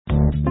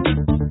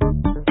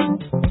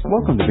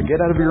Welcome to the Get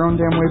Out of Your Own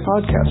Damn Way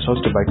podcast,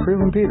 hosted by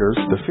Creelan Peters,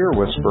 the fear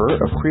whisperer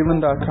of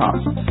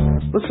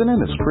Creelan.com. Listen in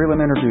as Creelan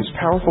interviews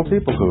powerful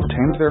people who have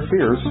tamed their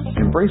fears,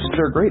 embraced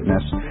their greatness,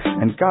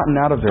 and gotten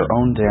out of their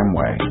own damn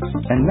way.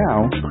 And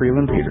now,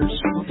 Creelan Peters.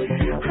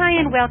 Hi,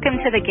 and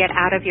welcome to the Get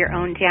Out of Your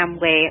Own Damn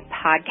Way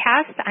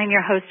podcast. I'm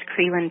your host,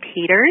 Creelan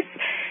Peters.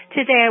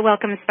 Today, I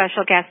welcome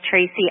special guest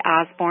Tracy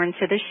Osborne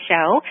to the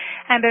show.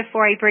 And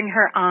before I bring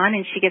her on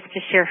and she gets to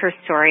share her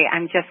story,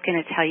 I'm just going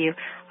to tell you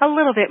a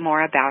little bit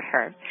more about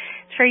her.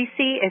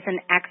 Tracy is an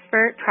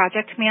expert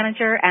project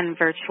manager and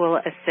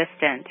virtual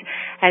assistant.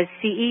 As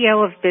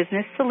CEO of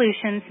Business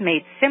Solutions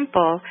Made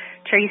Simple,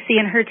 Tracy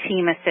and her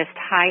team assist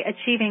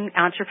high-achieving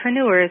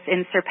entrepreneurs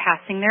in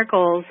surpassing their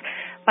goals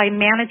by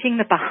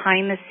managing the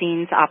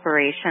behind-the-scenes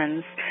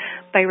operations.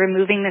 By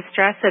removing the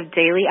stress of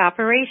daily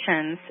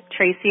operations,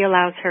 Tracy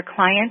allows her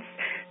clients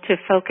to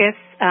focus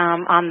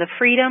on the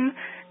freedom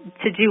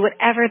to do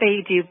whatever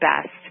they do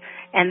best,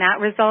 and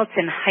that results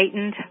in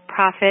heightened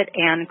profit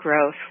and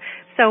growth.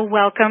 So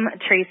welcome,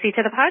 Tracy,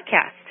 to the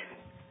podcast.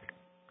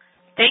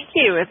 Thank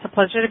you. It's a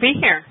pleasure to be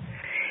here.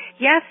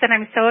 Yes, and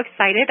I'm so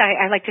excited.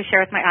 I like to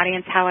share with my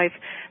audience how I've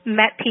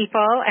met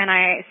people, and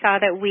I saw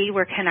that we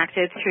were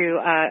connected through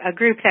a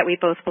group that we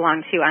both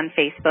belong to on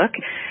Facebook,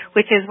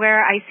 which is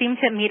where I seem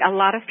to meet a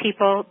lot of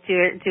people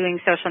doing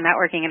social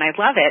networking, and I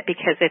love it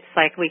because it's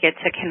like we get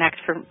to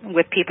connect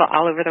with people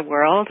all over the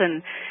world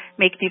and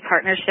make new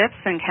partnerships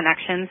and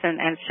connections,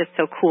 and it's just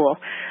so cool.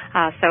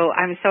 So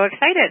I'm so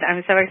excited.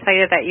 I'm so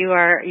excited that you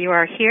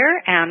are here,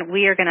 and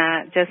we are going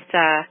to just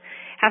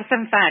have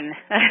some fun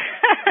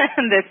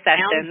in this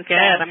session. Sounds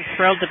good. I'm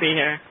thrilled to be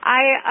here.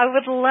 I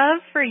would love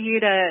for you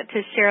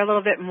to share a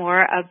little bit more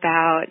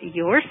about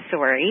your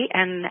story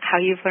and how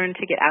you've learned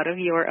to get out of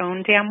your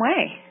own damn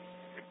way.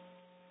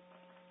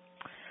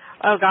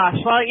 Oh, gosh.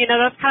 Well,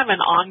 that's kind of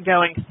an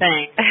ongoing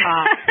thing.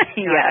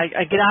 Yes.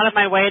 I get out of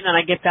my way, and then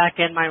I get back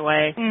in my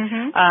way.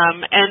 Mm-hmm.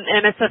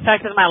 And it's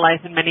affected my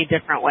life in many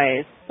different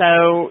ways.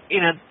 So,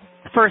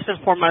 first and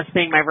foremost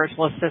being my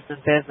virtual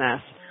assistant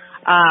business.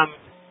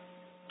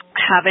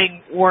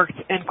 Having worked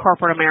in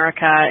corporate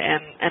America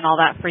and all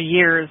that for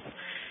years,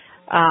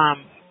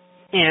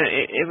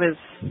 it was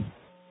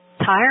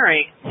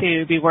tiring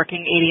to be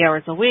working 80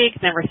 hours a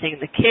week, never seeing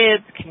the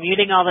kids,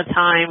 commuting all the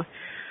time.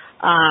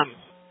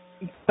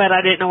 But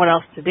I didn't know what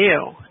else to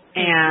do.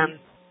 And,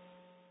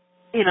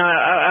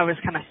 I was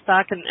kind of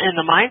stuck in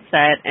the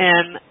mindset.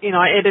 And,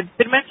 it had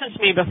been mentioned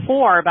to me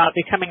before about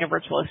becoming a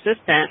virtual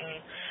assistant.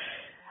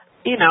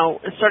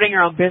 Starting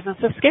your own business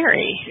is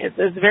scary. It's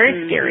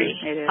very scary.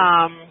 It is.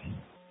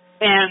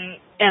 And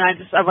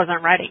I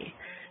wasn't ready.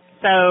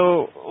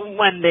 So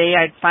one day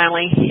I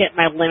finally hit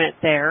my limit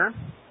there,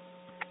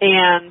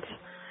 and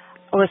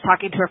I was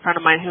talking to a friend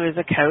of mine who is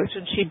a coach,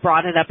 and she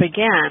brought it up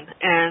again.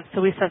 And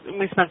so we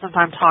spent some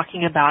time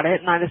talking about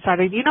it, and I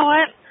decided, you know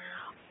what,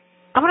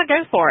 I'm going to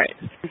go for it.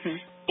 Mm-hmm.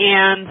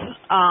 And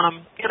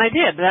I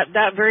did.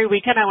 That very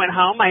weekend I went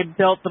home. I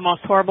built the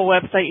most horrible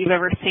website you've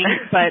ever seen,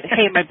 but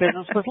hey, my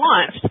business was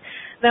launched.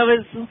 That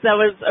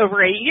was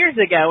over 8 years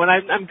ago,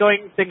 and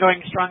been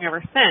going strong ever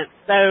since.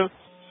 So,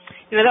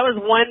 that was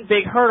one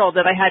big hurdle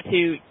that I had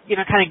to,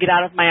 kind of get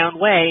out of my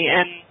own way.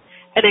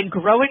 And in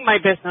growing my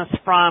business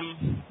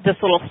from this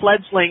little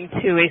fledgling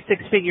to a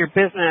six-figure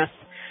business,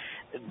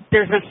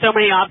 there's been so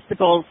many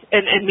obstacles,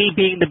 and me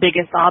being the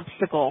biggest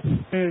obstacle.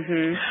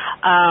 Mm-hmm.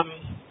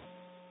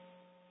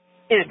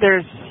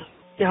 There's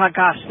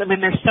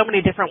so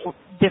many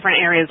different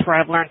areas where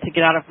I've learned to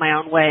get out of my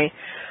own way.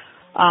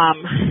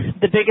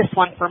 The biggest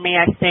one for me,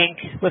 I think,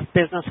 with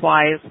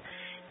business-wise,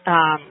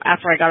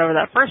 after I got over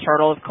that first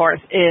hurdle, of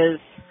course, is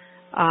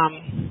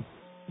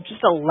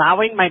just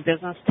allowing my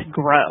business to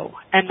grow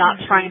and not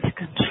trying to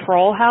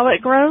control how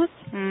it grows.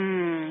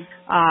 Mm.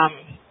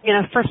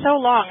 For so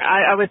long,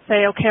 I would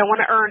say, okay, I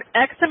want to earn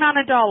X amount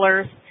of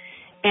dollars,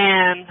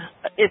 and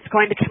it's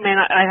going to come in.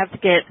 I have to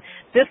get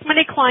this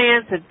many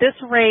clients at this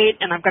rate,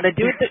 and I've got to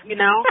do it,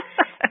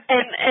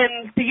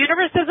 and the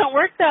universe doesn't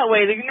work that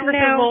way. The universe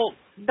says, well,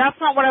 that's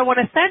not what I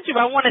want to send you.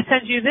 I want to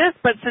send you this,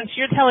 but since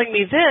you're telling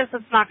me this,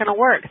 it's not going to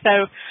work.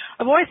 So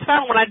I've always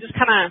found when I just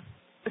kind of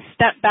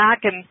step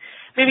back and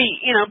maybe,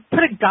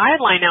 put a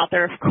guideline out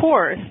there, of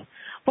course,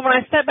 but when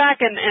I step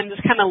back and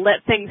just kind of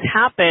let things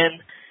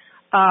happen,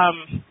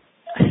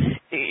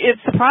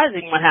 it's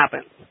surprising what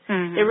happens.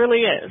 Mm-hmm. It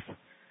really is.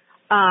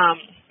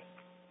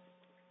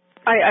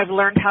 I've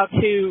learned how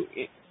to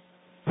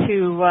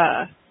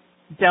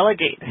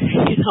delegate.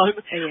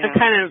 I'm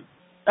kind of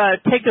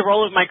take the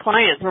role of my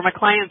clients, where my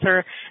clients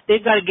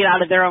they've got to get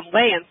out of their own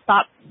way and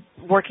stop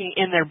working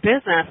in their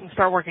business and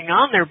start working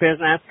on their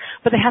business,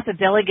 but they have to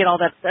delegate all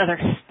that other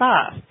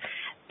stuff.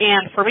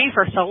 And for me,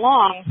 for so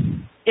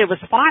long, it was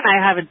fine.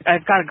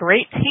 I've got a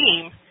great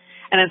team,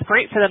 and it's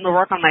great for them to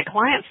work on my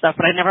client stuff,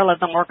 but I never let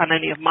them work on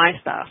any of my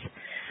stuff.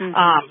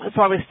 Mm-hmm.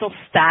 So I was still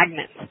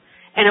stagnant.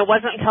 And it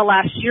wasn't until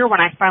last year when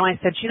I finally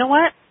said, you know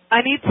what, I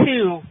need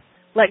to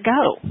let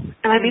go,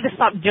 and I need to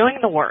stop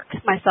doing the work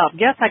myself.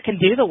 Yes, I can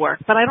do the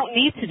work, but I don't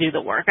need to do the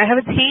work. I have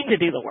a team to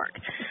do the work.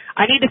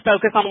 I need to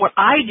focus on what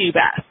I do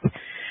best.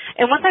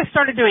 And once I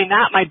started doing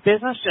that, my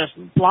business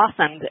just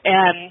blossomed,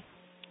 and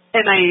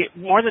I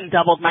more than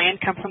doubled my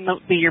income from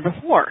the year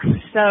before.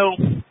 So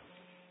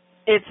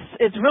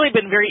it's really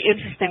been very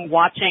interesting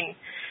watching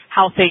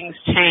how things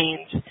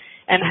change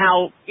and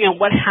how,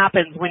 what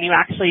happens when you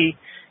actually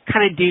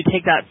kind of do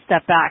take that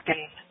step back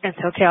and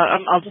say, okay,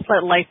 I'll just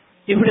let life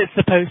do what it's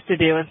supposed to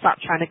do and stop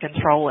trying to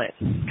control it.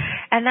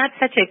 And that's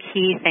such a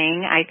key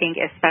thing, I think,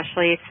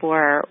 especially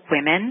for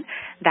women,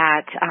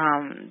 that's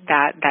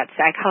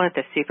I call it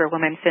the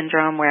superwoman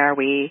syndrome, where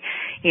we,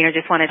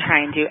 just want to try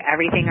and do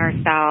everything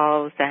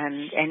ourselves,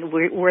 and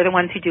we're the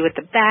ones who do it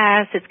the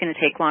best. It's going to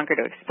take longer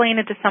to explain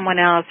it to someone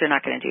else. They're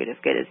not going to do it as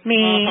good as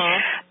me.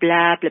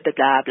 Blah blah blah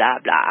blah blah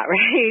blah.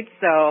 Right?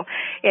 So,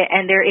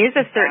 and there is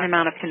a certain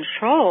amount of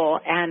control,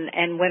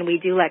 and when we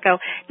do let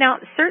go,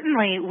 now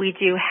certainly we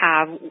do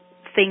have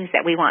things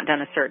that we want done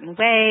a certain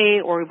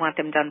way, or we want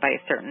them done by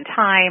a certain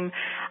time,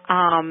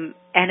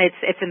 and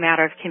it's a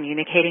matter of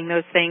communicating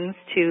those things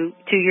to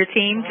your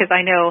team, because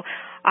I know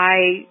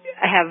I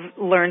have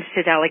learned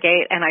to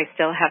delegate, and I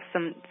still have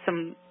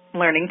some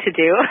learning to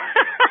do.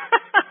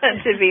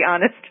 To be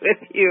honest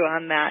with you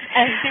on that.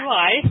 As do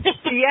I.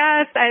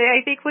 Yes,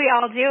 I think we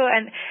all do,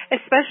 and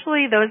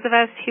especially those of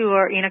us who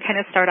are, kind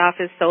of start off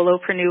as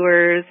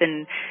solopreneurs,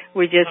 and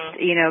we just,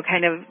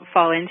 kind of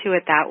fall into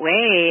it that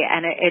way,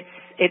 and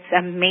it's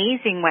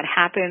amazing what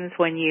happens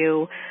when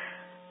you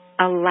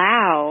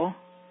allow,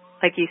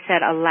 like you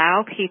said,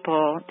 allow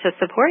people to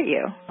support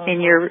you in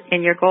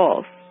your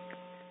goals.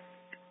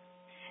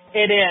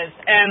 It is,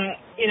 and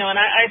and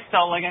I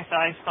still, like I said,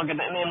 I still get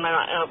in my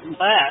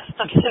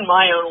in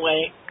my own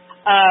way.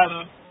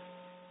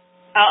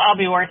 I'll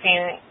be working,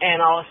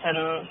 and all of a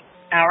sudden,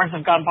 hours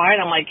have gone by,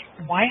 and I'm like,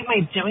 why am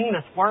I doing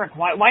this work?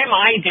 Why am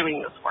I doing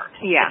this work?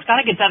 Yeah, it's got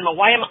to get done, but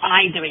why am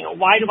I doing it?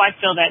 Why do I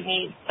feel that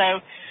need? So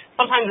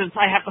sometimes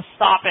I have to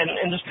stop and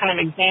just kind of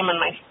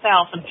examine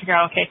myself and figure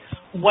out, okay,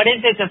 what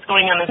is it that's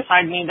going on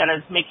inside me that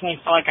is making me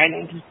feel like I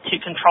need to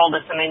control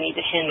this and I need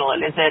to handle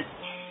it? Is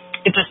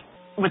it just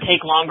would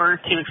take longer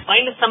to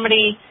explain to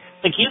somebody,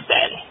 like you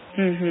said.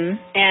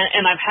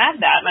 And I've had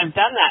that, and I've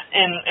done that,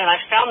 and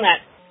I found that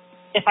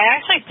if I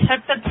actually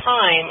took the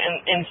time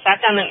and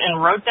sat down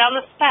and wrote down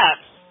the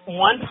steps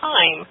one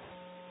time,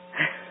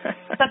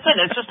 that's it.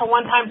 It's just a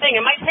one-time thing.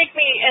 It might take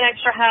me an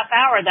extra half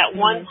hour that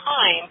one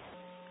time,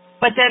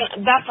 but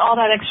then that's all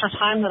that extra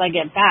time that I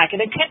get back. And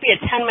it could be a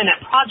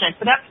 10-minute project,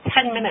 but that's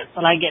 10 minutes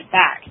that I get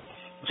back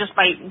just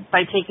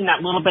by taking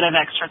that little bit of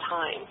extra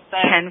time. So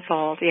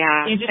tenfold,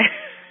 yeah. You just...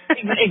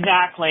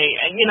 Exactly.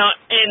 And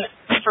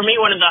for me,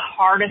 one of the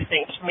hardest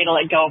things for me to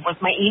let go of was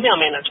my email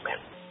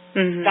management.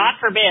 God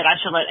forbid I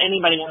should let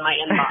anybody in my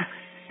inbox.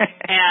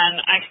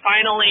 And I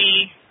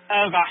finally,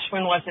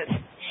 when was it?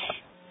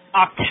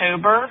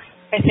 October,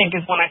 I think,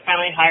 is when I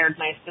finally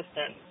hired my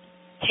assistant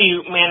to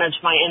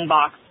manage my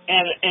inbox.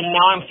 And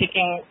now I'm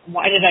thinking,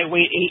 why did I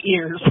wait 8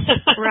 years?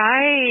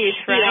 Right.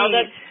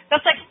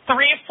 That's like 3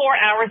 or 4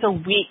 hours a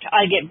week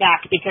I get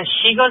back, because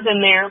she goes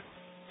in there,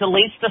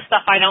 deletes the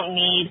stuff I don't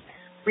need,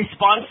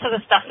 responds to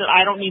the stuff that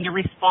I don't need to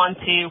respond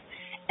to,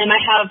 and I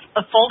have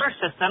a folder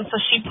system, so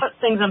she puts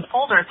things in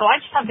folders, so I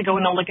just have to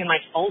go in and look in my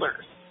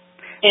folders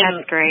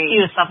and see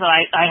the stuff that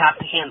I have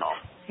to handle.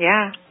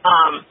 Yeah.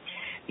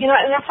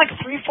 And that's like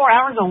 3 or 4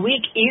 hours a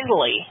week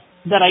easily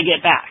that I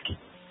get back.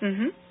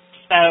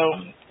 So,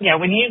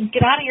 when you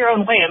get out of your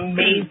own way,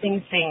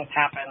 amazing things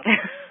happen.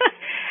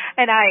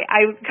 And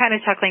I'm kind of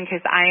chuckling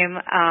because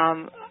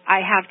I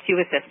have 2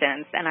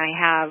 assistants, and I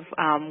have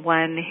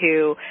one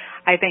who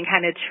I've been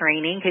kind of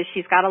training, because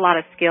she's got a lot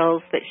of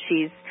skills that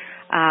she's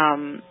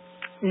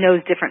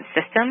knows different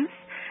systems,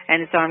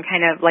 and so I'm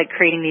kind of like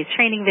creating these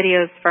training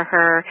videos for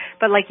her.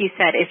 But like you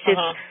said, it's just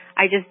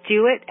I just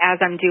do it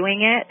as I'm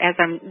doing it. As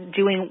I'm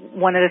doing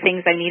one of the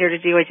things I need her to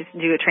do, I just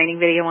do a training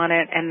video on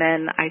it, and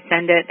then I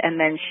send it, and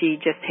then she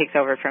just takes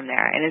over from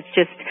there. And it's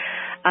just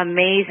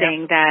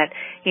amazing that,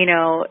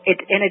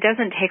 it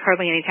doesn't take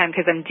hardly any time,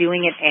 because I'm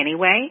doing it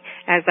anyway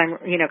as I'm,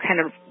 kind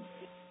of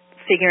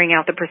figuring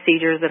out the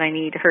procedures that I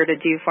need her to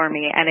do for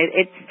me. And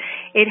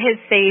it has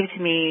saved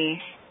me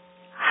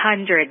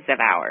hundreds of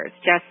hours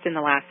just in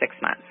the last 6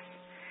 months.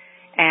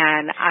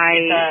 And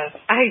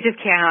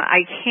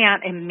I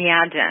can't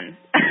imagine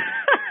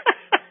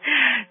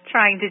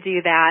trying to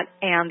do that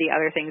and the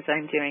other things that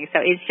I'm doing. So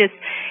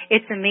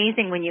it's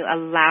amazing when you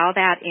allow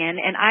that in.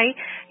 And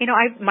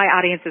my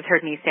audience has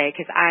heard me say,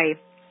 because I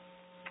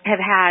have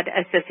had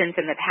assistants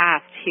in the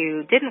past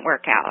who didn't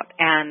work out,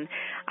 and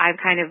I've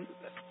kind of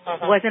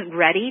wasn't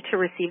ready to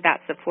receive that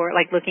support.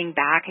 Like, looking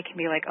back, I can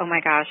be like, oh my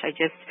gosh,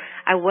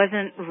 I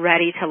wasn't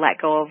ready to let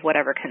go of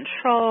whatever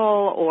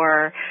control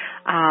or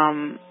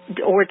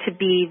to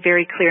be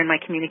very clear in my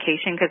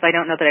communication, because I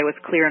don't know that I was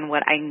clear in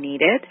what I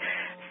needed.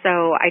 So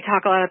I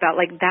talk a lot about,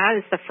 like, that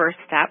is the first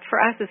step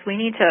for us, is we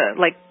need to,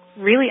 like,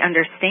 really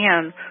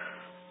understand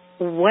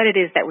what it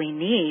is that we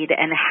need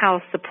and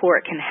how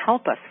support can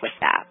help us with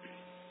that.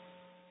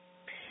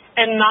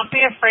 And not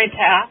be afraid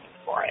to ask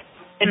for it.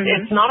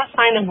 It's not a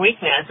sign of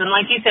weakness. And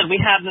like you said, we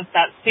have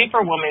that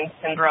superwoman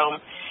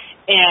syndrome.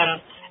 And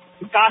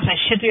gosh, I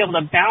should be able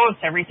to balance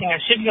everything.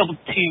 I should be able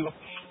to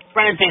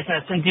run a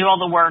business and do all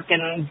the work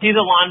and do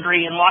the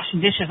laundry and wash the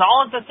dishes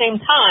all at the same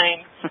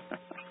time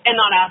and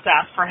not have to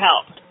ask for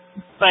help.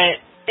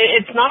 But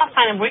it's not a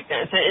sign of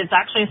weakness. It's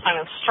actually a sign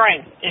of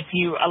strength if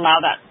you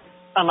allow that.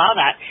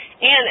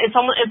 And it's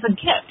a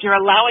gift. You're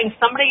allowing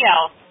somebody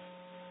else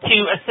to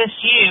assist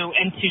you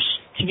and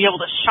to be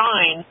able to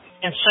shine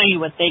and show you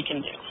what they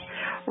can do.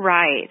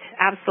 Right,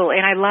 absolutely.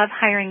 And I love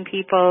hiring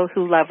people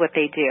who love what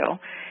they do.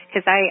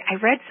 Because I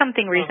read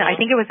something recently, I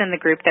think it was in the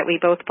group that we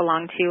both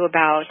belong to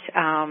about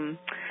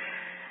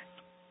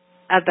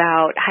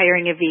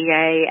hiring a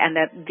VA, and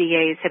that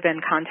VAs have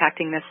been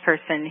contacting this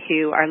person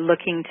who are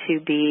looking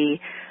to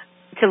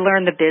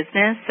learn the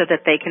business so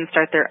that they can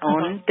start their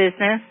own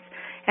business.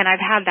 And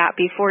I've had that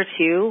before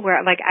too, where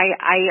like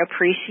I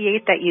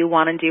appreciate that you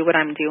want to do what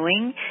I'm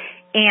doing,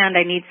 and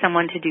I need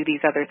someone to do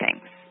these other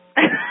things.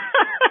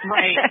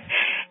 Right.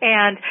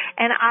 And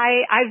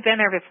I've been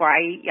there before.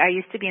 I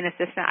used to be an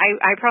assistant.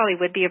 I probably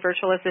would be a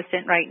virtual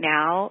assistant right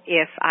now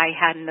if I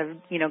hadn't have,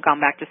 gone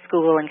back to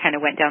school and kind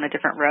of went down a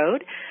different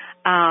road.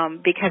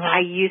 Because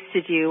I used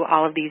to do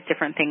all of these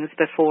different things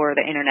before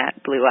the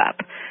internet blew up.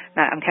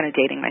 Now, I'm kind of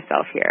dating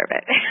myself here,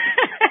 but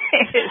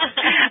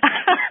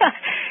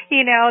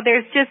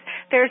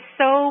there's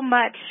so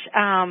much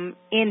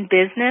in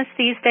business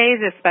these days,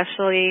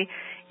 especially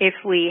if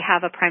we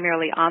have a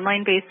primarily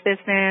online-based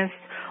business,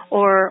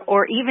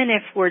 or even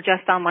if we're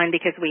just online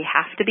because we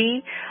have to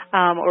be,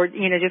 or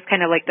just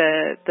kind of like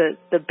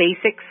the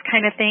basics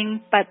kind of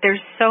thing. But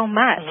there's so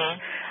much.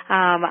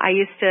 I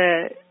used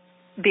to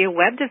be a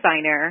web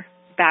designer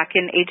back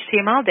in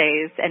HTML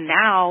days, and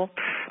now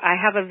I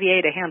have a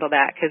VA to handle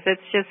that because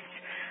it's just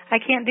I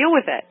can't deal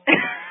with it.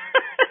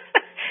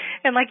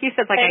 And like you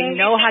said, I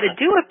know how to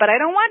do it, but I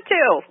don't want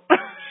to.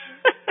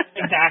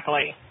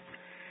 Exactly.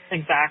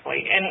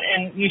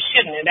 And you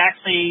shouldn't. It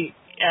actually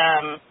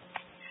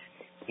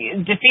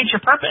defeats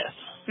your purpose.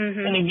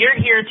 I mean, you're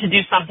here to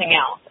do something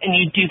else, and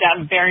you do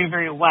that very,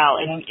 very well,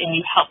 and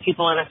you help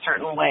people in a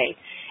certain way.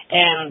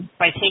 And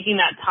by taking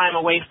that time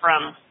away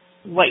from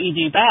what you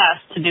do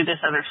best to do this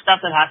other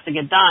stuff that has to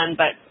get done,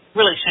 but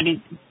really should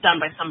be done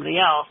by somebody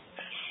else,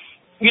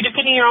 you're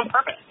defeating your own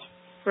purpose.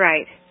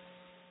 Right.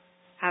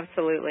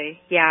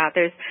 Absolutely. Yeah,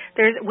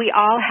 we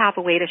all have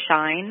a way to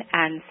shine,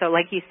 and so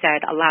like you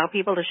said, allow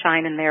people to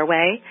shine in their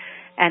way,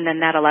 and then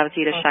that allows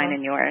you to shine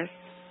in yours.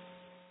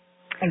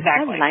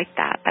 Exactly. I like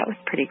that. That was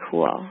pretty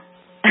cool.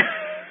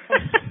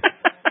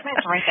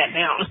 Let's write that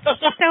down.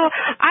 So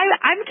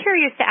I'm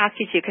curious to ask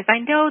you too, because I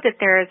know that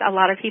there's a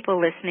lot of people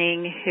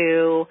listening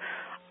who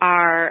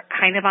are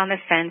kind of on the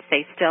fence.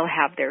 They still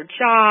have their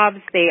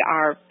jobs. They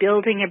are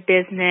building a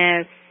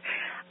business.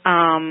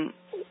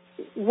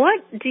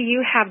 What do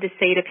you have to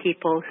say to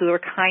people who are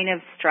kind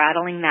of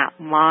straddling that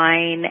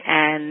line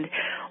and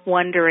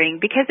wondering,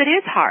 because it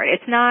is hard.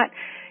 It's not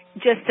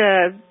just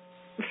a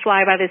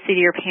fly by the seat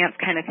of your pants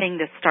kind of thing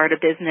to start a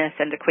business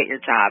and to quit your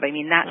job. I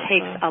mean, that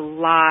takes a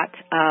lot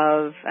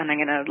of, and I'm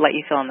going to let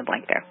you fill in the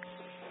blank there.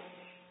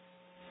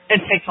 It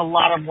takes a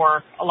lot of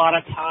work, a lot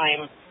of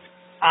time.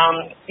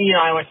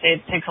 I would say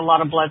it takes a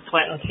lot of blood,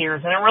 sweat, and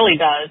tears, and it really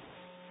does.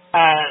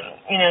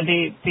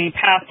 The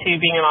path to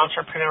being an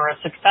entrepreneur, a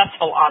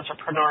successful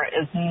entrepreneur,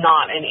 is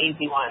not an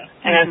easy one,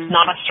 and it's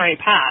not a straight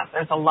path.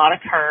 There's a lot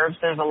of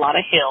curves, there's a lot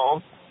of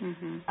hills,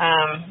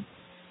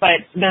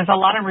 but there's a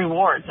lot of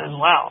rewards as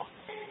well.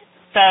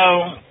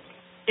 So,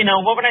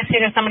 what would I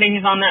say to somebody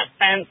who's on that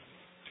fence?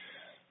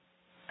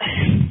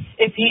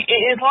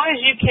 As long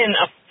as you can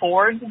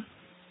afford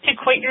to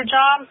quit your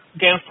job,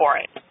 go for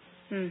it.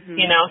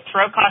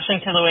 Throw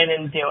caution to the wind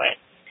and do it.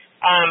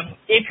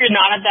 If you're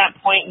not at that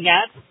point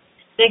yet,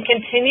 then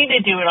continue to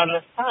do it on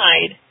the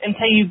side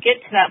until you get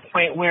to that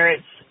point where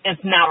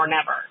it's now or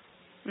never.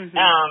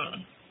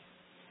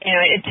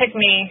 It took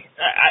me,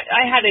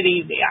 I had it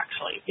easy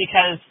actually,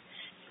 because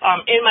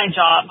in my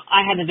job,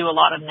 I had to do a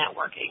lot of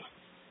networking.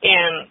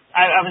 And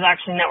I was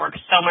actually networked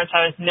so much,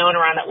 I was known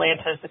around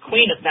Atlanta as the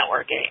queen of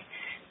networking.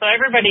 So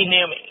everybody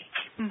knew me.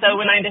 So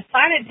when I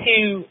decided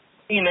to,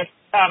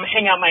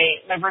 hang out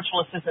my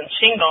virtual assistant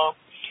shingle,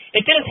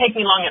 it didn't take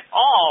me long at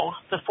all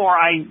before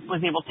I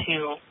was able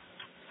to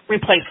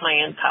replace my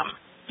income.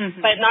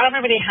 But not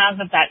everybody has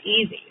it that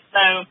easy.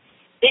 So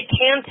it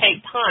can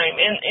take time.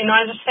 And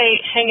I just say,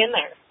 hang in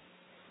there.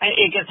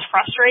 It gets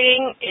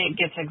frustrating. It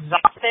gets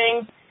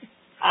exhausting.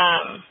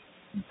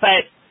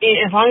 But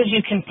as long as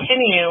you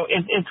continue,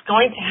 it's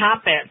going to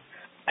happen.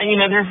 And,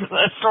 there's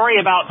a story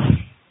about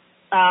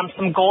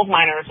some gold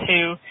miners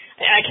who,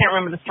 I can't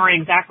remember the story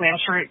exactly.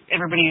 I'm sure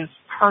everybody's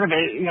heard of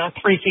it,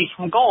 3 feet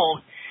from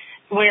gold,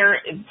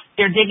 where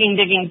they're digging,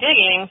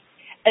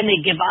 and they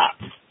give up.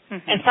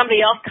 And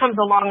somebody else comes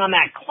along on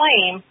that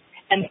claim,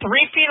 and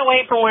 3 feet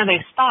away from where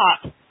they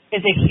stop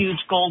is a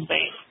huge gold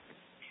vein.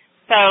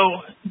 So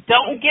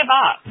don't give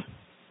up.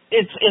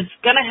 It's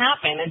going to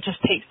happen. It just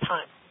takes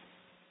time.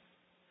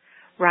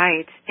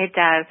 Right, it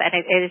does, and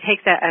it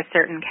takes a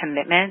certain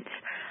commitment.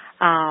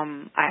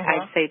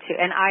 I'd say too,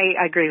 and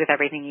I agree with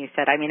everything you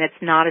said. I mean,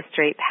 it's not a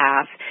straight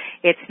path.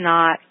 It's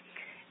not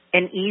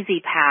an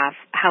easy path.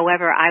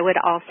 However, I would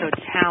also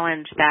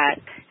challenge that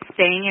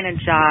staying in a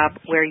job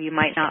where you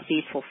might not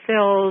be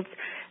fulfilled,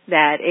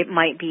 that it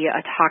might be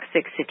a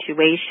toxic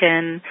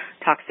situation,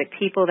 toxic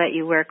people that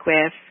you work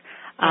with,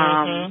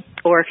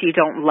 or if you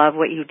don't love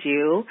what you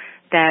do,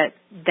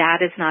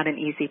 that is not an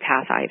easy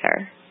path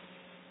either.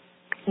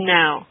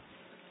 No,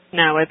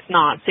 it's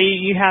not. So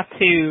you have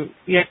to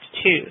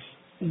choose.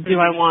 Do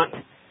I want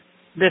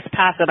this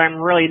path that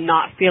I'm really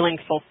not feeling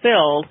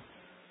fulfilled,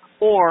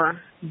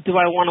 or do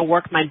I want to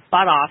work my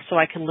butt off so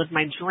I can live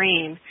my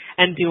dream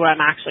and do what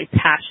I'm actually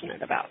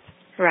passionate about?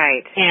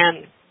 Right.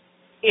 And,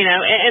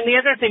 and the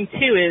other thing,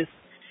 too, is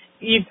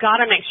you've got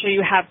to make sure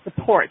you have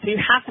support. So you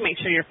have to make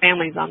sure your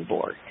family's on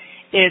board.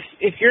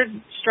 If you're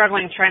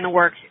struggling trying to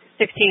work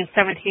 16,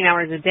 17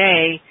 hours a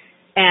day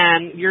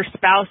and your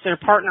spouse or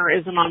partner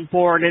isn't on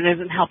board and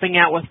isn't helping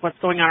out with what's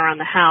going on around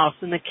the house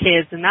and the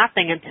kids and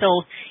nothing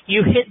until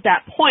you hit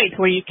that point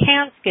where you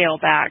can scale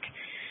back,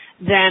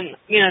 then,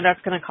 that's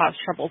going to cause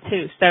trouble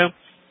too. So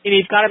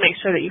you've got to make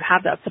sure that you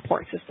have that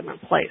support system in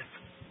place.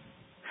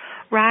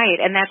 Right,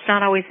 and that's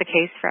not always the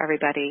case for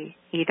everybody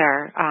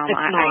either. It's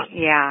not.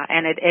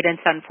 And it is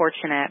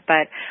unfortunate,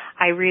 but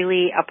I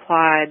really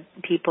applaud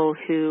people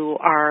who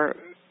are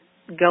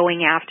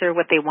going after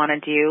what they want to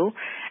do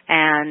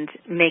and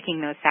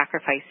making those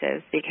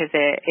sacrifices, because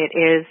it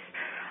is,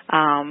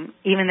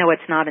 even though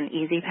it's not an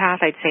easy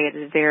path, I'd say it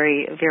is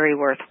very, very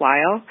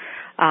worthwhile,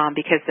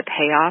 because the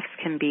payoffs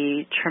can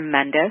be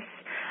tremendous,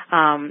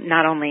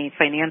 not only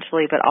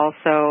financially but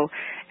also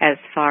as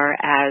far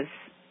as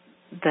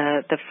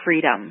the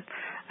freedom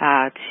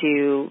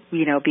to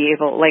be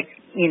able,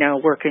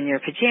 work in your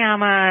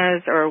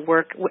pajamas or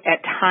work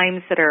at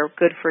times that are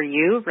good for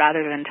you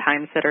rather than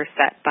times that are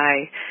set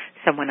by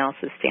someone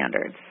else's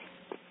standards.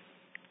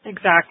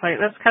 Exactly.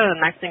 That's kind of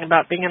the nice thing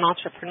about being an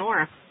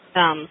entrepreneur,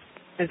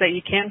 is that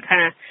you can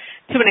kind of,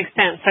 to an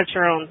extent, set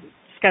your own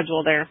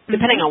schedule there,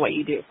 depending on what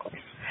you do, of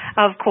course.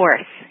 Of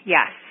course,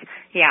 yes.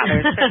 Yeah,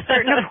 there's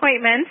certain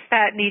appointments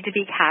that need to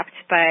be kept,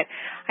 but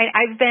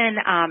I've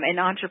been an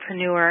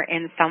entrepreneur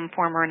in some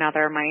form or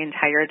another my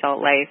entire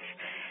adult life,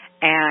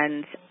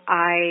 and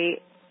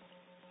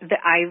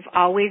I've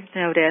always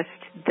noticed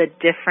the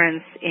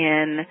difference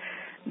in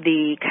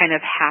the kind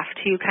of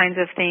have-to kinds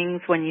of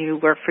things when you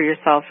work for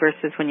yourself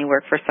versus when you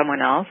work for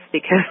someone else,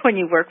 because when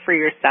you work for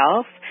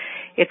yourself,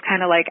 it's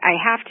kind of like I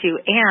have to,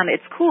 and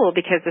it's cool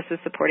because this is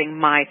supporting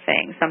my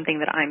thing, something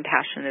that I'm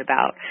passionate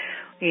about.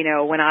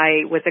 When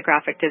I was a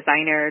graphic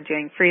designer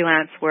doing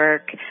freelance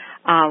work,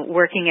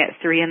 working at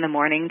 3 a.m.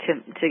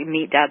 to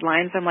meet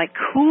deadlines, I'm like,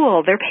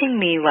 cool, they're paying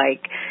me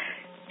like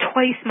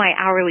twice my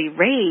hourly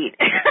rate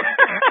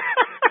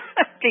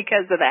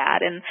because of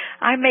that, and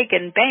I'm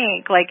making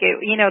bank.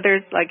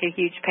 There's like a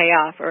huge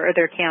payoff, or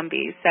there can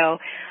be. So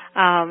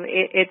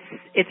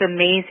it's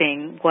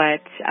amazing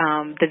what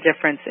the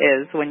difference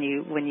is when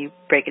you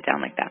break it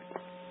down like that.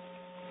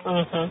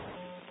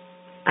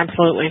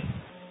 Absolutely.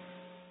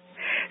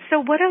 So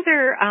what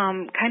other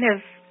kind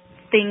of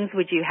things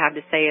would you have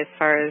to say as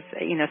far as,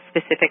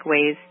 specific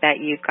ways that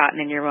you've gotten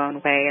in your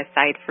own way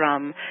aside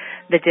from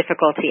the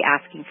difficulty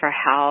asking for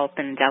help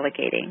and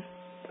delegating?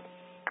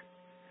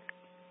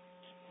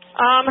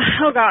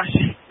 Oh gosh.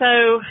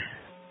 So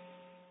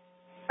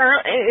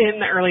in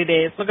the early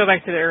days, we'll go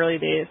back to the early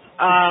days.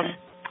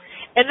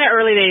 In the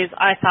early days,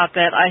 I thought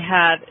that I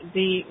had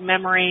the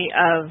memory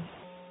of,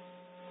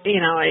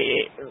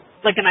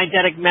 like an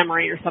eidetic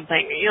memory or something.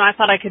 I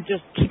thought I could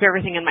just keep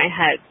everything in my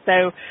head.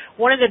 So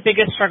one of the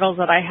biggest struggles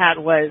that I had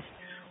was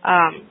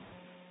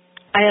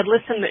I had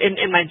listened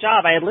in my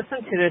job, I had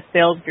listened to this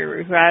sales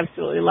guru who I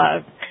absolutely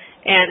loved,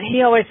 and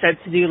he always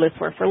said to-do lists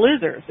were for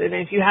losers, and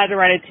if you had to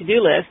write a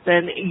to-do list,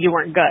 then you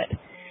weren't good.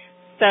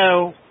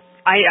 So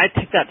I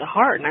took that to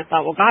heart, and I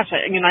thought, well, gosh,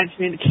 I just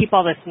need to keep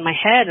all this in my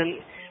head.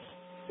 And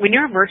when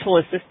you're a virtual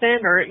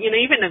assistant or,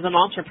 even as an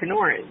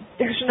entrepreneur,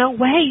 there's no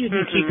way you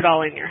can keep it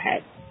all in your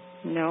head.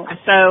 No.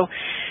 So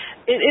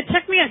it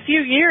took me a few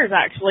years,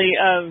 actually,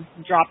 of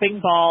dropping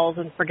balls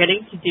and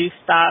forgetting to do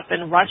stuff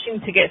and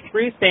rushing to get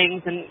through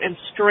things and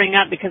screwing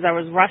up because I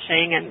was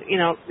rushing. And,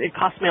 it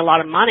cost me a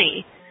lot of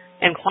money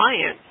and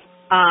clients.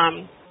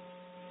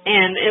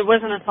 And it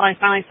wasn't until I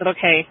finally said,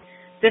 okay,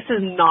 this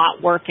is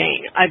not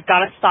working. I've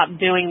got to stop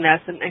doing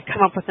this and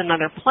come up with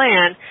another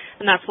plan.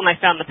 And that's when I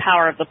found the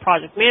power of the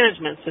project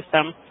management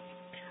system.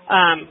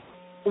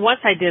 Once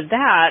I did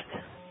that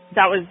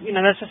was,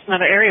 that's just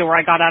another area where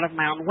I got out of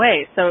my own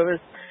way. So it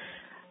was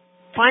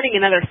finding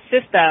another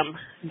system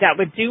that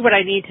would do what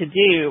I need to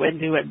do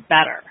and do it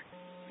better.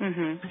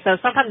 So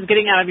sometimes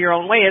getting out of your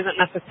own way isn't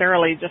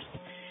necessarily just,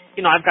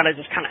 I've got to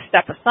just kind of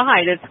step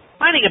aside. It's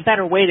finding a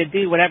better way to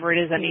do whatever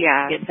it is I need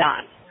to get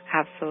done.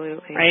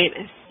 Absolutely. Right?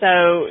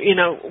 So,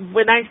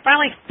 when I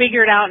finally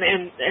figured out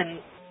and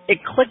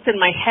it clicked in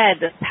my head,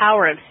 this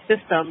power of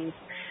systems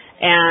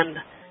and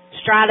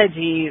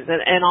strategies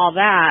and all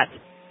that,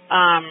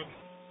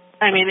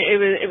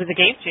 it was a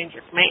game changer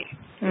for me.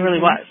 It really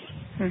was.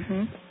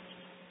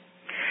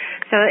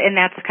 So, and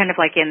that's kind of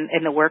like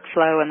in the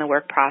workflow and the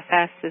work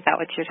process. Is that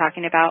what you're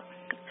talking about?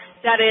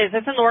 That is,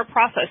 it's in the work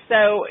process.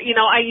 So,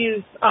 I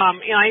use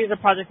a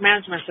project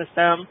management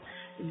system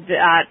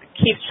that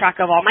keeps track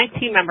of all my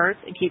team members,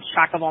 it keeps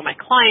track of all my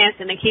clients,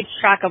 and it keeps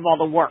track of all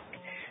the work.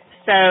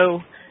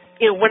 So,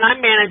 when I'm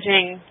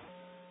managing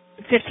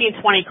 15,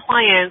 20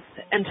 clients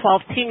and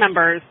 12 team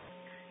members,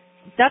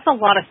 that's a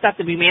lot of stuff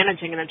to be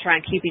managing and then try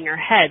and keep in your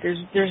head.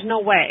 There's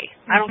no way.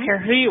 I don't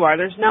care who you are.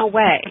 There's no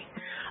way.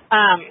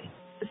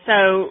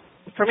 So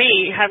for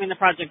me, having the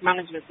project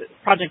management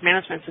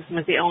system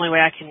is the only way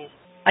I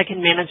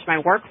can manage my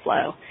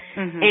workflow.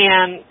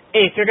 And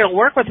if you're going to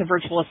work with a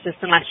virtual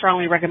assistant, I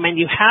strongly recommend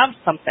you have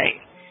something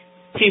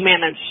to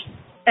manage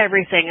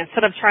everything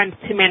instead of trying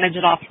to manage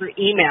it all through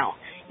email.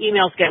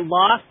 Emails get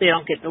lost. They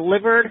don't get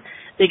delivered.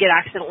 They get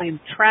accidentally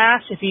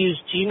trashed. If you use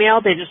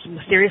Gmail, they just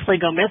mysteriously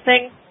go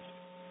missing.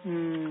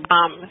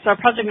 So a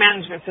project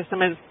management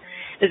system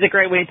is a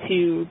great way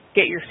to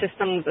get your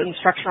systems and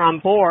structure on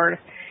board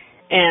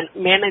and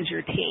manage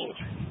your team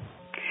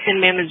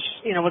and manage,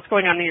 what's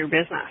going on in your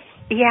business.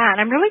 Yeah, and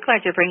I'm really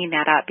glad you're bringing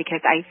that up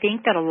because I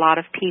think that a lot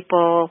of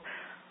people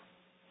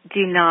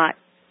do not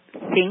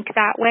think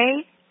that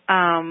way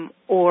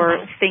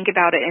or think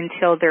about it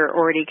until they're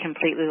already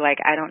completely like,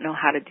 I don't know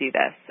how to do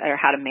this or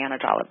how to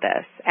manage all of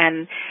this.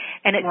 And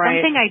it's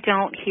something I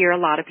don't hear a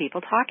lot of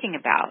people talking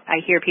about. I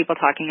hear people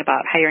talking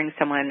about hiring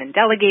someone and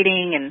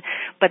delegating,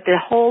 but the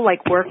whole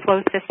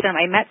workflow system.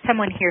 I met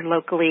someone here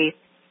locally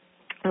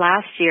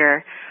last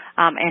year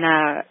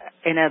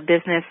in a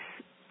business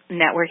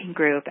networking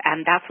group,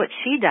 and that's what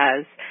she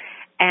does.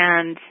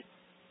 And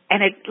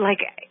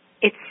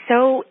it's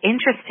so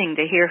interesting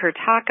to hear her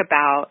talk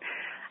about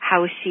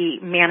how she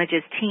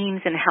manages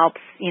teams and helps,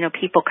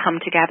 people come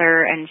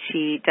together, and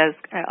she does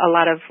a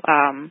lot of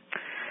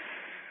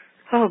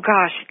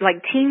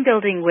team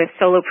building with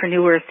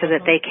solopreneurs so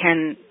that they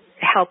can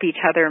help each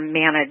other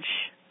manage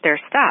their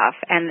stuff.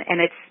 And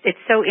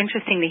it's so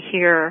interesting to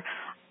hear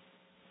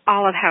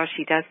all of how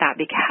she does that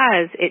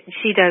because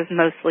she does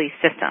mostly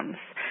systems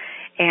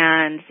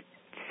and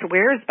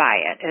swears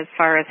by it as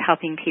far as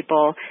helping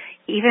people,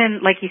 even,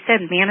 like you said,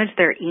 manage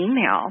their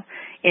email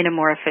in a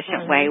more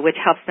efficient way, which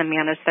helps them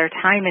manage their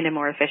time in a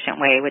more efficient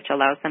way, which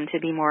allows them to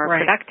be more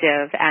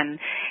productive. And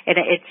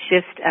it's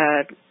just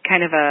a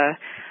kind of a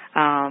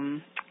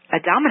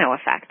domino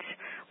effect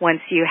once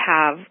you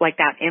have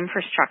that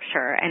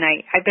infrastructure. And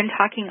I've been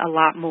talking a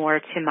lot more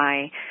to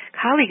my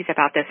colleagues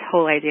about this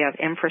whole idea of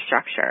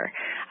infrastructure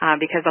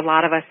because a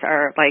lot of us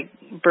are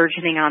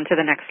burgeoning on to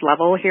the next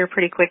level here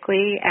pretty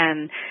quickly.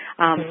 And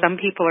some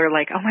people are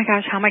like, oh my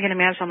gosh, how am I going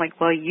to manage? I'm like,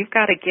 well, you've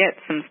got to get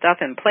some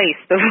stuff in place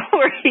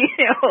before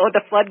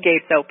the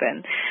floodgates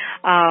open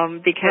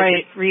because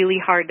it's really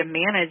hard to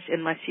manage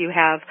unless you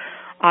have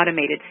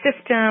automated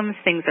systems,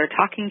 systems are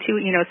talking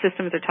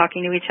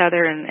to each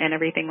other and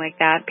everything like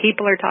that.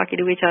 People are talking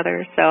to each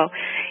other. So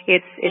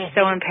it's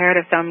so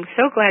imperative. So I'm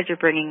so glad you're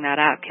bringing that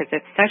up because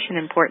it's such an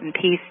important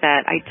piece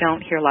that I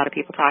don't hear a lot of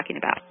people talking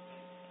about.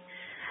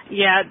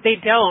 Yeah, they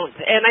don't.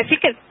 And I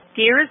think it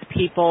scares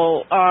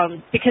people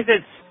because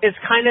it's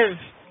kind of,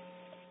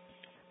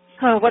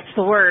 what's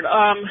the word?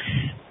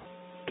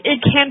 It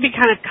can be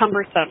kind of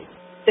cumbersome,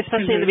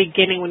 especially in the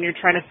beginning when you're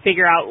trying to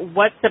figure out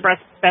what's the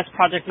best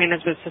project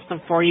management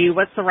system for you,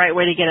 what's the right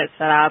way to get it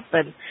set up.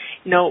 And,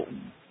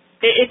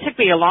 it took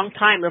me a long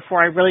time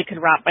before I really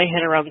could wrap my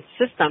head around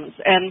systems.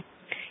 And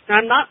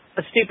I'm not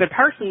a stupid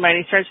person by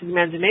any stretch of the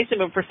imagination,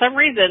 but for some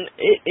reason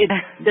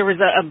there was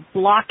a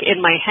block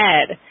in my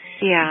head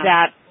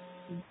that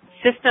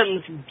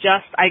systems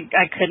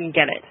I couldn't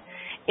get it.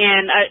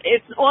 And I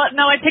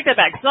take that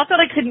back. It's not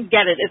that I couldn't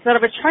get it. It's that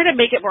I was trying to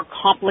make it more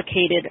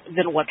complicated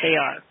than what they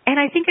are. And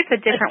I think it's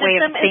a different way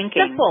of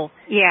thinking. It's simple.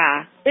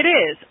 Yeah. It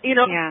is.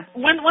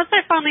 Once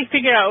I finally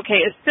figured out,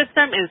 okay, a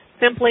system is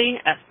simply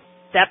a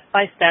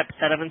step-by-step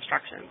set of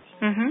instructions.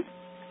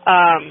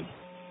 I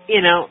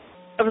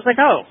was like,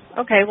 oh,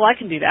 okay, well, I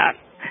can do that.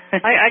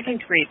 I can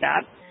create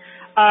that.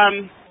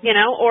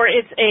 Or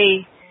it's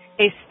a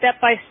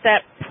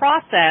step-by-step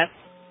process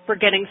for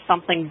getting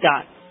something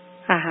done.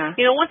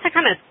 Once I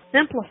kind of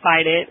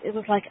simplified it, it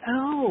was like,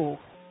 oh,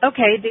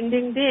 okay, ding,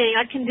 ding, ding,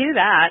 I can do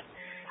that.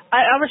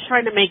 I was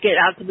trying to make it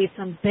out to be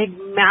some big,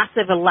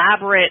 massive,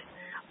 elaborate,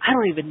 I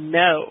don't even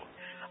know.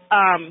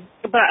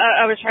 But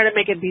I was trying to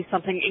make it be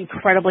something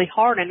incredibly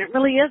hard, and it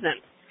really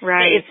isn't.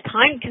 Right. It's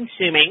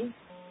time-consuming,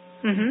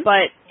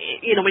 but,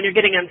 when you're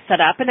getting them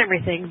set up and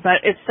everything,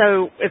 but it's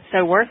so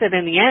worth it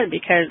in the end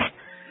because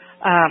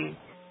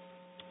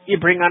you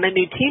bring on a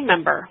new team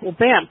member. Well,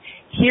 bam,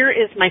 here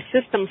is my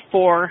system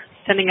for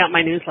sending out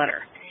my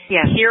newsletter.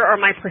 Yes. Here are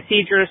my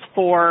procedures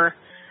for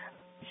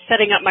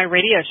setting up my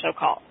radio show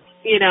calls,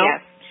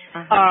 Yes.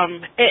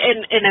 And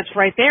it's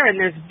right there, and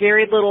there's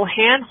very little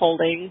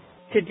hand-holding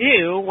to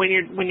do when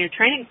you're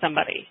training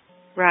somebody.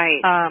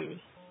 Right.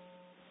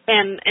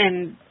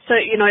 And so,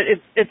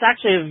 it's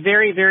actually a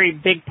very, very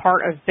big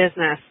part of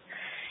business.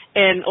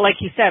 And like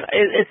you said,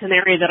 it's an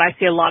area that I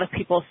see a lot of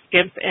people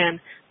skimp in.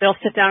 They'll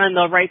sit down and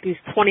they'll write these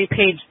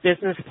 20-page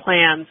business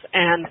plans,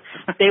 and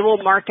they will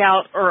mark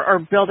out or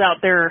build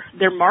out their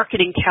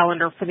marketing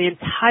calendar for the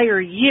entire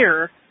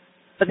year,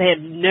 but they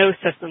had no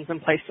systems in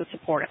place to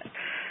support it.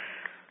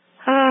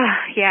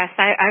 Yes,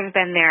 I've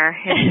been there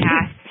in the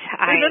past.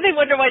 And then they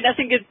wonder why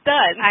nothing gets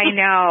done. I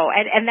know,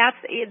 and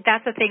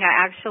that's the thing.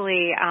 I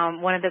actually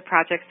one of the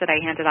projects that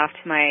I handed off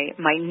to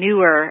my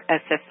newer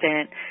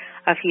assistant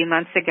a few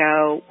months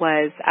ago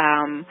was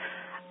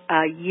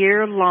a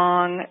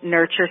year-long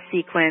nurture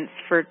sequence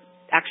for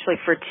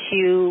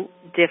 2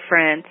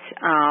 different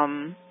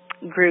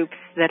groups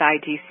that I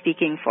do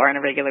speaking for on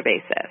a regular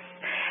basis.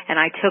 And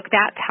I took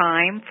that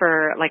time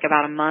for like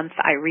about a month.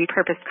 I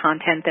repurposed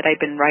content that I'd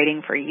been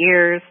writing for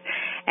years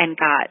and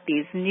got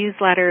these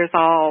newsletters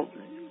all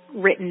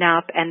written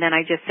up. And then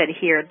I just said,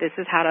 here, this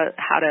is how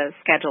to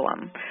schedule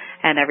them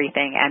and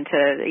everything. And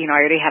I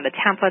already had the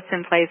templates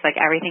in place, like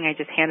everything. I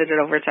just handed it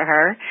over to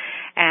her.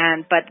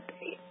 But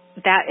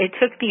that it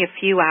took me a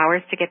few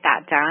hours to get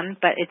that done.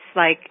 But it's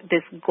like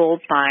this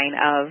gold mine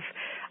of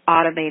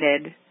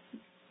automated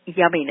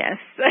yumminess,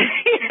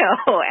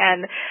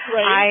 and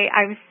right.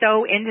 I'm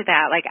so into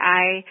that. Like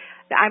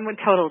I'm a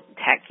total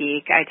tech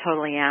geek. I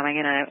totally am. I'm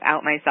going to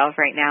out myself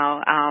right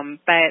now.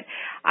 But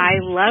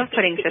I love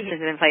putting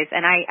systems in place,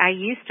 and I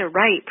used to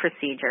write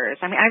procedures.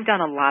 I mean, I've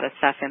done a lot of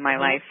stuff in my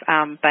life,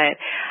 but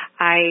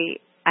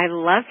I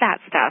love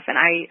that stuff, and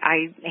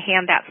I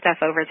hand that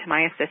stuff over to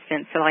my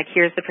assistant. So, like,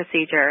 here's the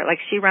procedure.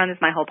 Like, she runs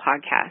my whole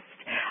podcast.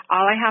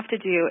 All I have to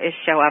do is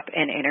show up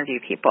and interview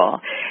people,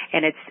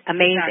 and it's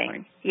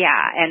amazing. Exactly. Yeah,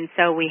 and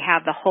so we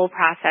have the whole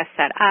process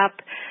set up,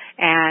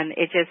 and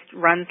it just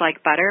runs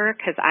like butter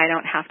because I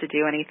don't have to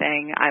do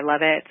anything. I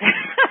love it.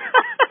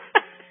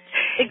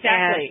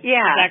 Exactly.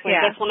 Exactly.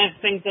 That's one of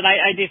the things that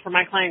I do for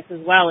my clients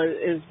as well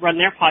is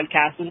run their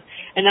podcast, and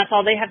that's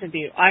all they have to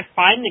do. I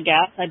find the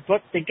guests, I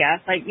book the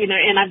guests,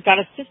 and I've got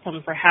a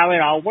system for how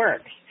it all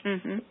works.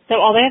 Mm-hmm.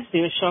 So all they have to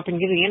do is show up and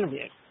give the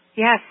interview.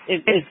 Yes,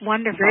 it's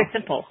wonderful. Very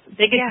simple.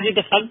 They get to do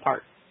the fun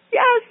part.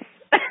 Yes.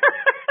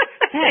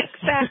 Yes.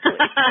 Exactly.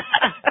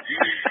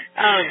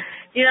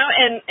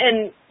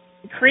 And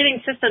creating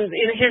systems.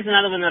 Here's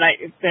another one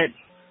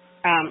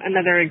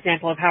another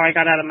example of how I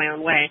got out of my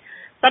own way.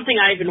 Something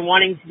I've been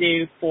wanting to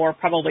do for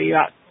probably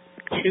about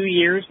 2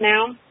 years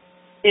now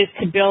is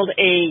to build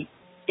a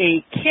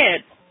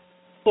kit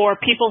for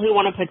people who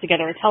want to put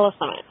together a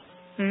telesummit.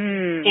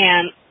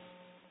 And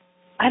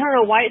I don't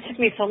know why it took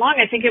me so long.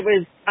 I think it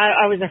was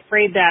I was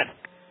afraid that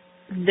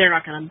they're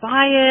not going to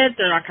buy it.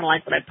 They're not going to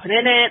like what I put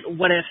in it.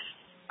 What if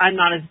I'm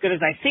not as good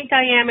as I think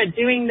I am at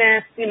doing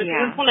this?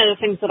 It's one of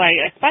the things that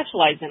I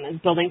specialize in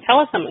is building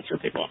telesummits for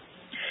people.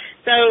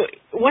 So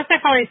once I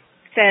finally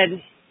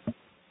said,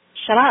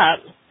 shut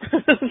up,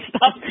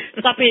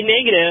 stop being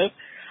negative,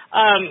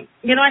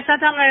 I sat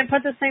down and I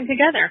put this thing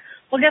together.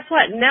 Well, guess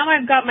what? Now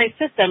I've got my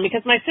system,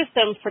 because my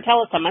system for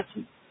telesummits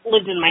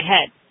lived in my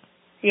head.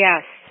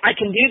 Yes. I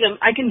can do them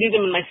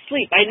in my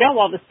sleep. I know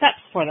all the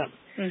steps for them.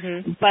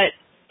 Mm-hmm. But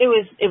it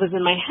was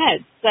in my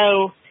head.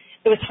 So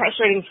it was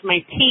frustrating for my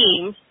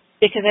team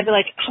because I'd be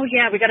like, oh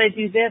yeah, we got to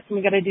do this and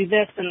we got to do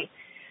this, and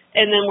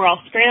then we're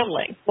all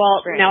scrambling. Well,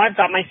 Now I've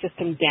got my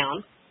system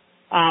down.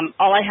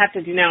 All I have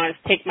to do now is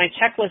take my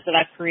checklist that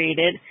I've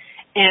created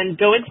and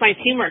go into my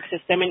teamwork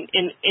system.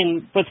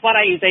 And with what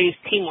I use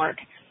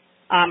Teamwork.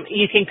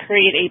 You can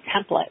create a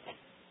template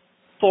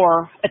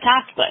for a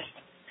task list.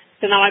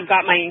 So now I've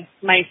got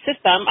my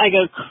system. I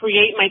go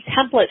create my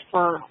template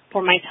for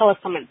my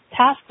telesummit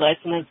task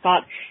list, and it's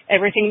got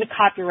everything the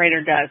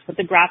copywriter does,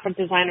 what the graphic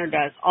designer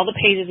does, all the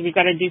pages we've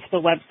got to do for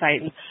the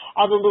website, and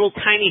all the little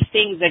tiny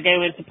things that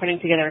go into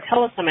putting together a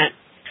telesummit.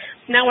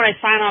 Now when I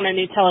sign on a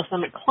new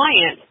telesummit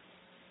client,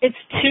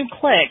 it's 2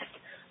 clicks.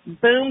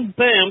 Boom,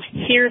 boom,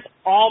 here's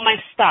all my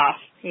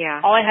stuff. Yeah.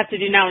 All I have to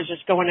do now is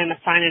just go in and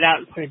assign it out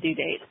and put a due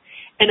date.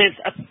 And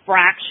it's a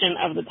fraction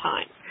of the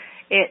time.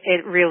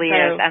 It really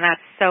is, and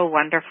that's so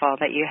wonderful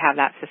that you have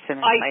that system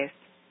in place.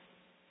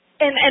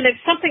 And it's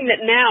something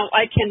that now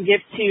I can give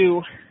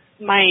to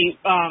my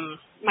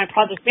my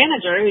project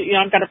manager.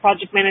 I've got a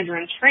project manager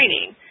in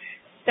training,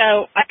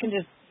 so I can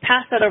just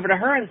pass that over to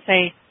her and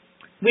say,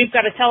 we've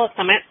got a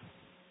telesummit.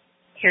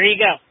 Here you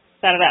go.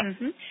 Set it up.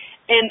 Mm-hmm.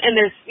 And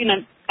there's,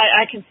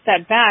 I can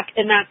step back,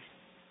 and that's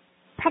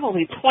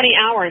probably 20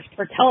 hours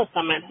per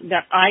telesummit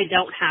that I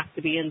don't have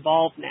to be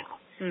involved now.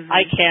 Mm-hmm.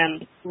 I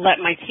can let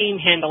my team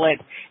handle it,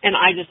 and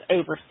I just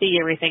oversee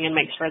everything and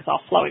make sure it's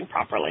all flowing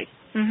properly.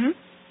 Mm-hmm.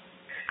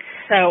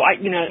 So,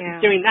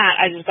 doing that,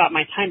 I just got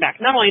my time back.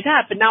 Not only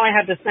that, but now I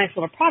have this nice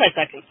little product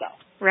I can sell.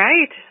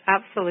 Right,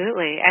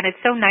 absolutely. And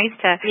it's so nice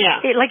to,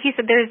 like you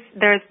said,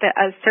 there's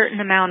a certain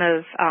amount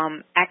of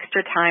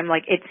extra time,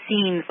 like it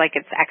seems like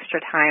it's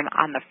extra time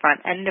on the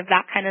front end of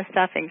that kind of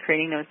stuff and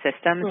creating those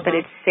systems, but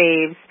it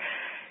saves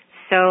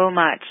so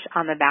much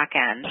on the back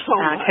end,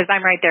 because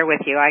I'm right there with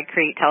you. I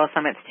create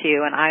telesummits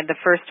too, and the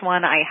first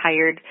one I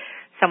hired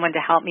someone to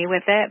help me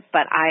with it,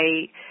 but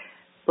I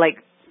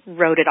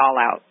wrote it all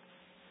out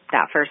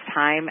that first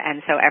time,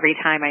 and so every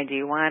time I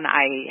do one,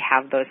 I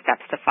have those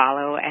steps to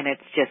follow, and it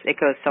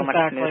goes so much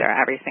smoother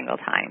every single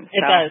time.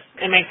 It does.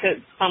 It makes it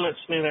so much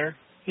smoother.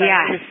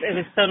 It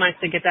was so nice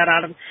to get that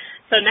out of.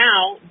 So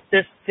now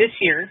this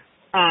year,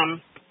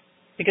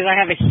 because I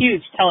have a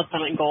huge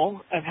telesummit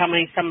goal of how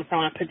many summits I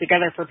want to put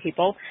together for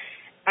people,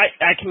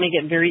 I can make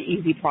it a very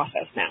easy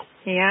process now.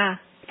 Yeah.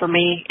 For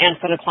me and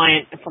for the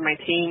client and for my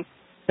team.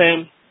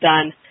 Boom,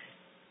 done.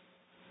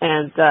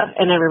 And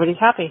everybody's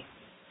happy.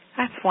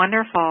 That's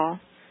wonderful.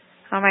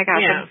 Oh, my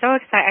gosh. Yeah. I'm so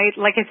excited.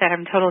 Like I said,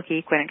 I'm a total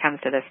geek when it comes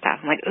to this stuff.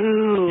 I'm like,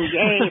 ooh,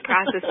 yay,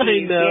 processes,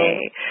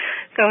 yay.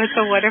 So it's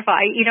so wonderful.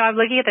 I'm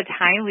looking at the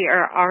time. We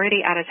are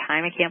already out of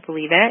time. I can't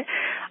believe it.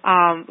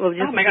 Oh,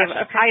 my gosh.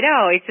 Okay. I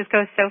know. It just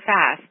goes so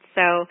fast.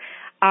 So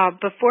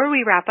before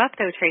we wrap up,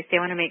 though, Tracy, I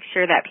want to make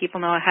sure that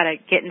people know how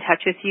to get in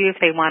touch with you if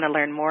they want to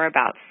learn more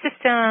about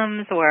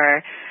systems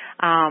or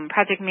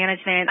project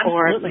management.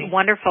 Absolutely. Or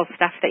wonderful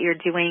stuff that you're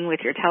doing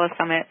with your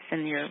telesummits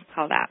and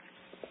all that.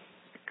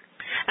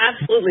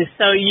 Absolutely.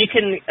 So you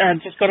can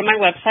just go to my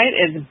website.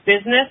 It's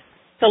Business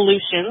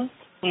Solutions,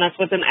 and that's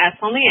with an S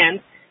on the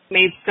end,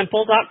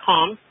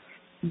 madesimple.com.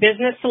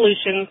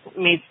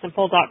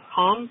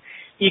 businesssolutionsmadesimple.com.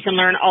 You can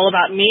learn all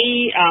about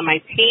me, my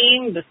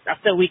team, the stuff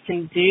that we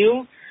can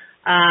do.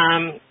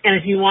 And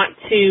if you want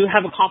to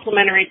have a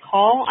complimentary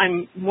call,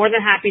 I'm more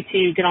than happy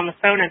to get on the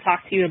phone and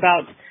talk to you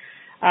about,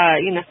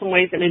 some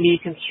ways that maybe you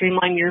can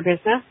streamline your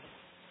business.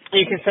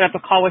 You can set up a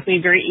call with me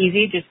very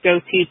easy. Just go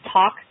to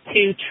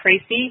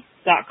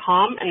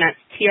talktotracy.com, and that's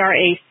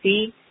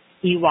TRACEY,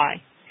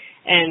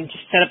 and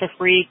just set up a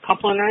free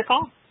complimentary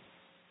call.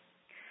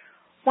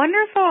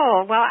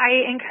 Wonderful. Well,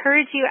 I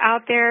encourage you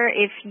out there,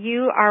 if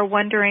you are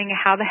wondering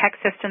how the heck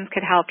systems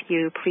could help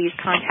you, please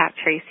contact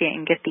Tracy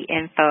and get the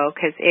info,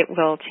 because it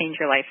will change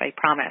your life, I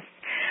promise.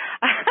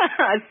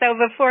 So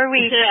before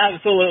we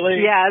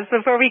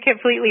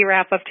completely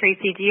wrap up,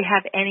 Tracy, do you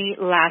have any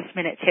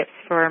last-minute tips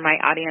for my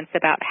audience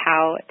about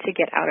how to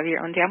get out of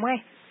your own damn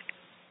way?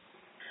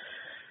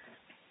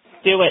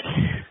 Do it.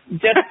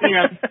 Just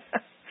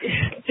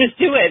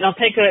do it. I'll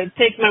take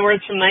my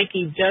words from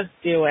Nike. Just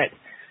do it.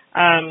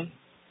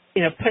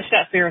 Push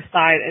that fear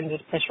aside and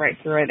just push right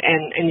through it,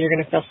 and you're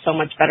going to feel so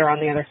much better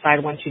on the other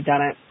side once you've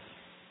done it.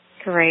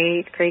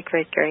 Great.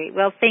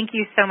 Well, thank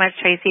you so much,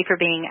 Tracy, for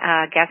being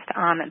a guest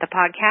on the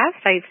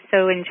podcast. I've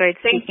so enjoyed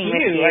speaking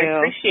with you. I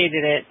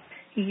appreciated it.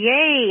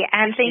 Yay.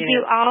 And thank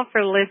you all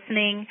for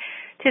listening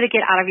to the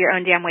Get Out of Your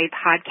Own Damn Way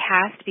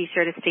podcast. Be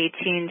sure to stay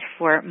tuned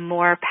for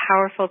more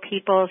powerful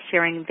people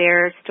sharing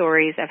their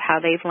stories of how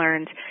they've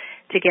learned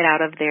to get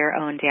out of their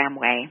own damn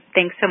way.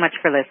 Thanks so much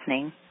for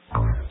listening.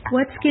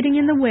 What's getting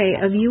in the way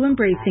of you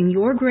embracing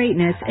your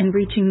greatness and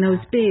reaching those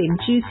big,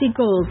 juicy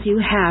goals you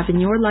have in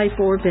your life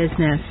or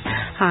business?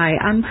 Hi,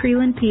 I'm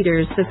Creelan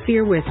Peters, the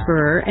Fear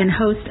Whisperer and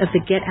host of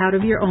the Get Out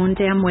of Your Own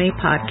Damn Way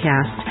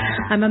podcast.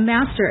 I'm a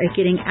master at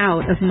getting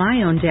out of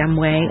my own damn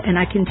way, and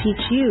I can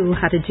teach you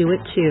how to do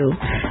it too.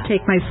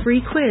 Take my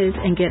free quiz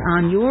and get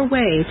on your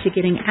way to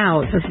getting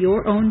out of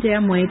your own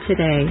damn way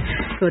today.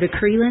 Go to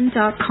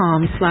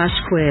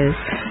Creelan.com/quiz.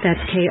 That's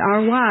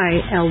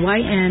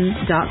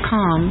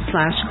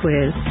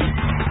KRYLYN.com/quiz.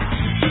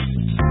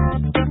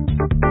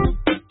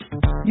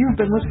 You've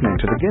been listening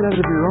to the Get Out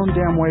of Your Own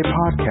Damn Way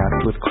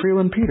podcast with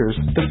Creelan Peters,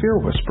 the Fear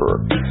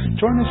Whisperer.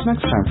 Join us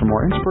next time for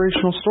more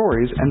inspirational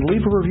stories and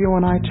leave a review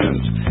on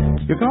iTunes.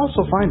 You can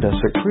also find us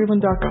at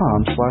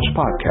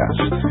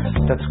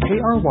Creelan.com/podcast. That's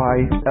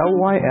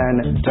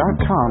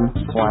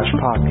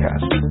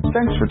KRYLYN.com/podcast.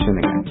 Thanks for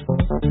tuning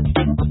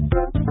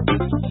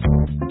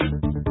in.